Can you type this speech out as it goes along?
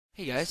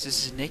Hey guys,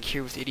 this is Nick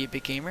here with Idiot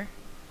Big Gamer,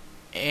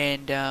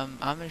 and I'm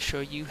going to show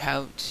you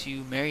how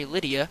to marry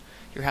Lydia,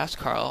 your house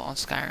Carl, on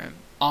Skyrim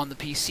on the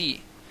PC.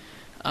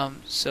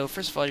 So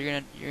first of all, you're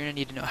gonna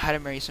need to know how to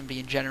marry somebody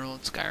in general in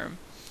Skyrim.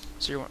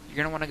 So you're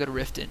gonna want to go to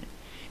Riften,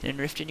 and in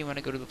Riften you want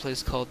to go to the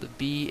place called the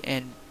Bee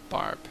and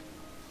Barb.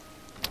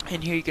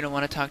 And here you're gonna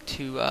want to talk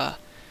to I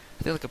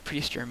think like a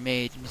priest or a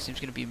mage, and his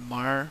name's gonna be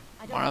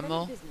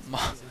Maramal,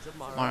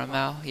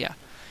 yeah.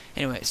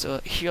 Anyway, so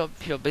he'll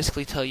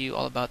basically tell you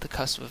all about the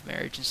custom of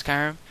marriage in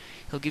Skyrim.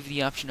 He'll give you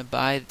the option to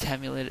buy the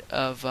amulet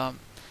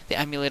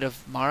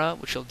of Mara,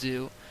 which you'll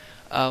do.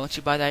 Once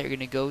you buy that, you're going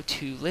to go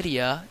to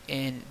Lydia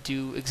and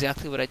do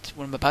exactly what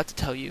I'm about to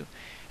tell you,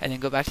 and then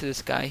go back to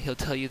this guy. He'll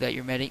tell you that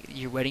your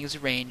wedding is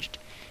arranged.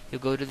 You'll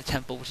go to the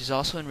temple, which is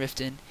also in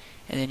Riften,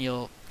 and then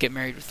you'll get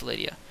married with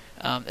Lydia.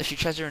 If she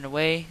tries to run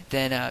away,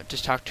 then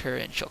just talk to her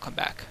and she'll come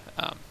back.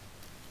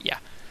 Yeah.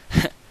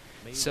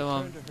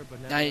 So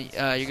now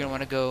you're gonna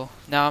want to go.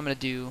 Now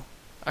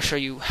I'll show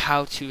you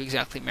how to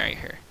exactly marry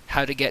her,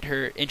 how to get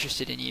her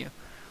interested in you,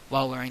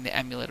 while wearing the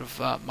amulet of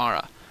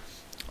Mara.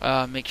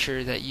 Make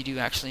sure that you do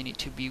actually need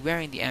to be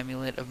wearing the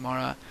amulet of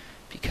Mara,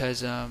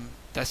 because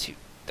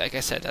like I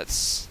said,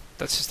 that's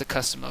just the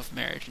custom of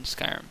marriage in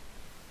Skyrim.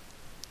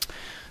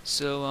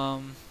 So blah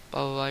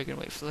blah blah. You're gonna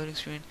wait for the loading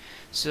screen.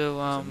 So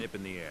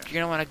you're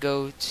gonna want to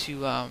go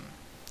to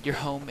your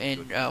home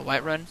in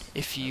Whiterun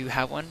if you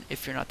have one.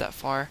 If you're not that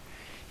far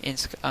in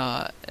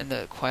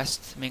the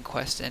main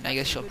quest, and I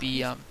guess she'll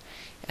be at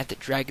the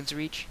Dragon's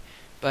Reach.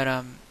 But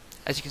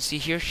as you can see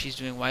here, she's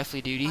doing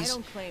wifely duties.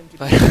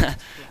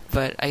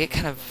 But I get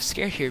kind of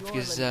scared here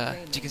because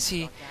as you can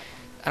see,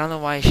 I don't know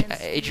why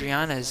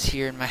Adriana is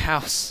here in my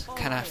house.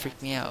 Kind of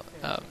freaked me out.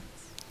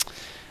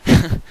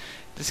 This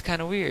is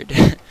kind of weird.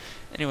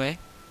 Anyway,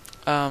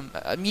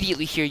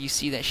 immediately here you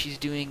see that she's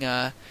doing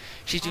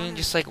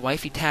just like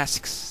wifey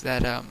tasks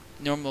that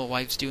normal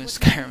wives do in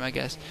Skyrim, I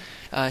guess.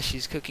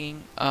 She's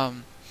cooking,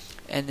 and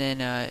then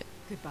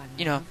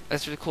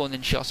that's really cool. And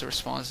then she also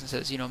responds and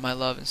says, my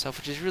love and stuff,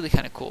 which is really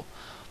kind of cool.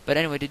 But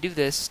anyway, to do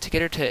this, to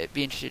get her to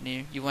be interested in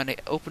you, you want to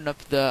open up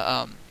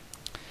the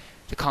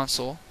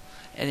console,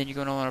 and then you're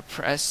going to want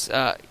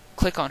to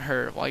click on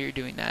her while you're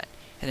doing that,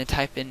 and then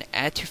type in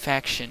add to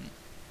faction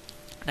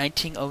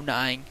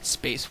 1909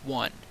 space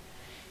 1.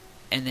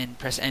 And then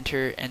press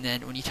enter, and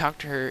then when you talk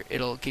to her,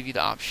 it'll give you the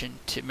option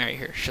to marry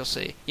her. She'll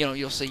say,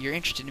 you'll say, you're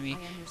interested in me,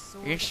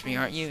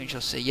 aren't you? And she'll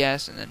say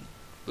yes, and then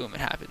boom, it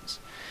happens.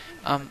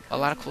 A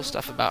lot of cool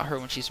stuff about her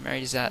when she's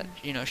married is that,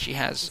 she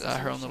has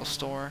her own little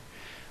store,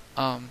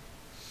 and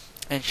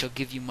she'll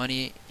give you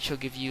money. She'll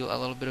give you a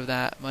little bit of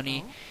that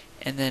money,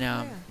 and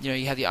then,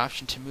 you have the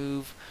option to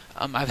move.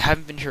 I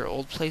haven't been to her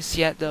old place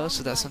yet, though,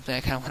 so that's something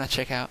I kind of want to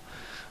check out.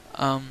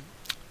 A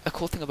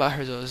cool thing about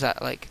her, though, is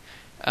that, like,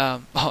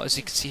 as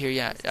you can see here,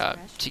 you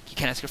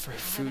can ask her for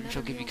food, and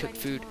she'll give you cooked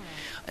food.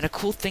 And a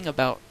cool thing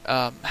about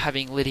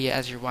having Lydia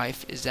as your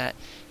wife is that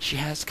she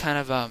has kind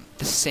of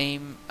the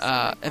same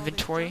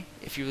inventory,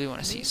 if you really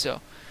want to see.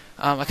 So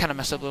I kind of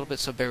messed up a little bit,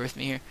 so bear with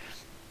me here.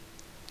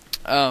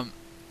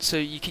 So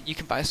you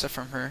can buy stuff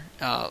from her,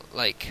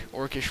 like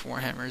orcish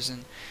warhammers,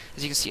 and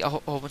as you can see, a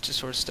whole bunch of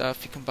sort of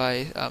stuff. You can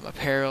buy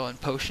apparel and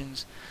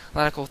potions, a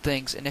lot of cool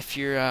things. And if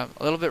you're a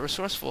little bit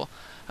resourceful,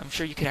 I'm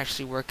sure you can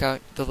actually work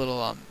out the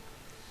little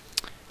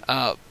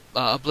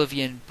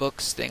Oblivion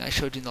books thing I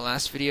showed you in the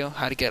last video,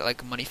 how to get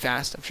like money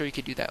fast. I'm sure you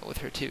could do that with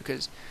her too,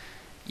 because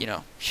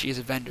she is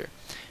a vendor.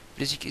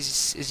 But as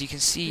you can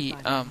see,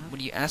 when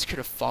you ask her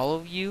to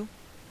follow you,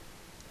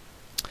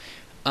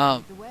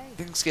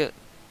 it's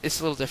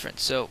a little different.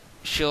 So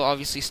she'll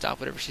obviously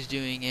stop whatever she's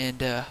doing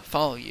and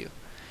follow you.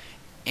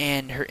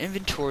 And her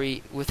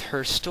inventory with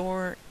her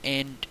store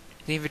and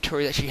the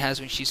inventory that she has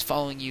when she's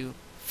following you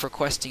for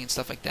questing and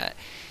stuff like that,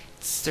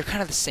 they're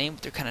kind of the same,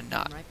 but they're kind of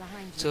not.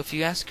 So if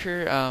you ask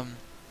her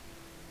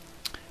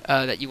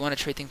that you want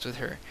to trade things with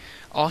her,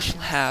 all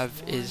she'll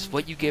have is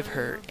what you give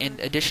her, and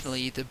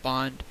additionally the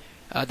bond,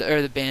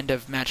 the band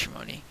of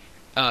matrimony,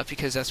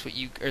 because that's what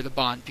the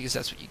bond, because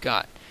that's what you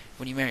got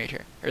when you married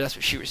her, or that's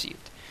what she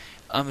received.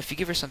 If you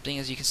give her something,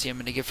 as you can see, I'm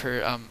going to give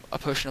her a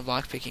potion of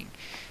lockpicking.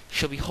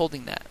 She'll be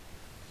holding that.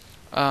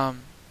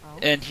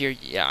 And here,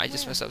 I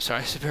just messed up.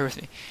 Sorry, so bear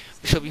with me.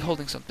 But she'll be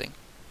holding something.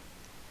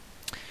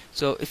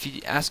 So if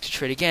you ask to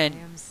trade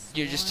again,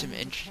 you're just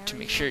to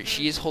make sure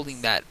she is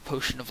holding that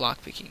potion of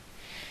lockpicking.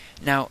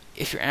 Now,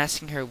 if you're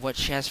asking her what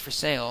she has for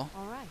sale,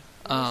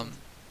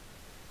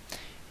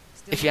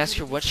 if you ask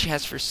her what she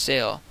has for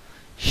sale,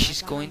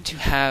 she's going to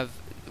have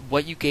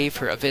what you gave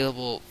her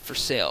available for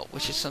sale,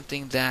 which is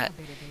something that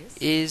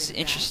is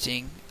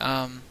interesting.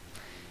 I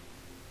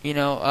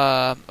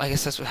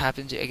guess that's what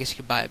happens. I guess you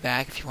could buy it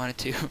back if you wanted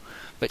to,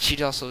 but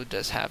she also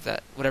does have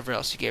that, whatever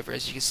else you gave her.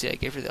 As you can see, I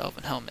gave her the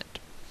elven helmet.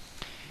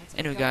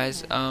 Anyway,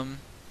 guys,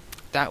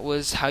 that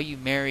was how you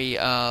marry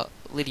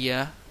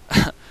Lydia,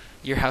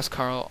 your house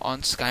Carl,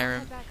 on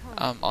Skyrim,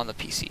 on the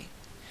PC.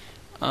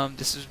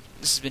 This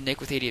has been Nick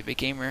with 88-Bit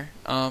Gamer.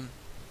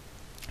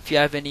 If you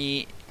have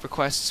any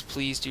requests,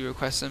 please do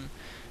request them,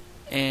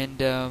 and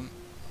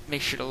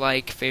make sure to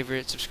like,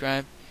 favorite,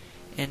 subscribe,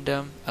 and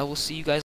I will see you guys